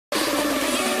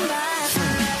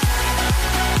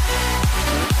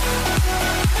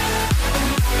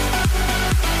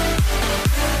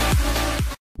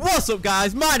What's up,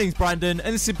 guys? My name's Brandon,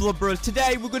 and this is Blood Bros.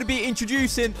 Today, we're going to be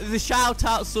introducing the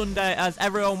Shoutout Sunday, as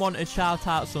everyone wanted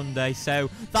Shoutout Sunday,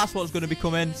 so that's what's going to be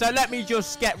coming. So let me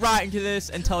just get right into this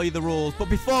and tell you the rules.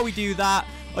 But before we do that,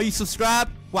 are you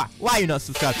subscribed? Why are you not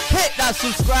subscribed? Hit that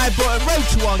subscribe button, road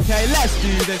to 1K. Let's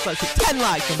do this. Let's hit 10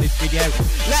 likes on this video.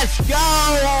 Let's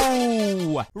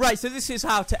go! Right, so this is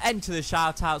how to enter the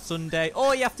Shoutout Sunday.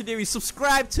 All you have to do is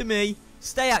subscribe to me,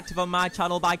 stay active on my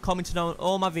channel by commenting on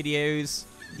all my videos.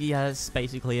 Yes,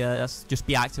 basically, just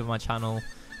be active on my channel.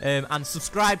 And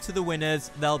subscribe to the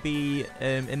winners. They'll be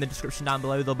in the description down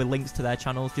below. There'll be links to their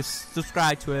channels. Just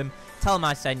subscribe to them. Tell them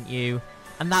I sent you.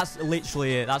 And that's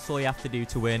literally it. That's all you have to do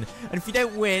to win. And if you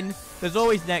don't win, there's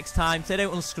always next time. So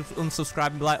don't unsubscribe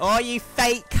and be like, oh, you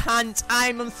fake cunt.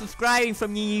 I'm unsubscribing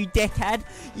from you, you dickhead.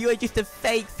 You are just a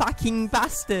fake fucking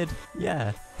bastard.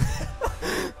 Yeah.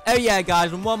 Oh yeah,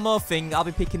 guys, and one more thing, I'll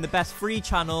be picking the best free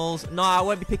channels. No, I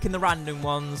won't be picking the random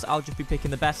ones. I'll just be picking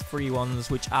the best free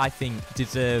ones, which I think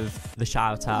deserve the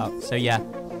shout out. So yeah,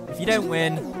 if you don't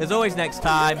win, there's always next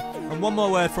time. And one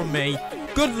more word from me.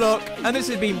 Good luck, and this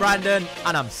has been Brandon,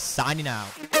 and I'm signing out.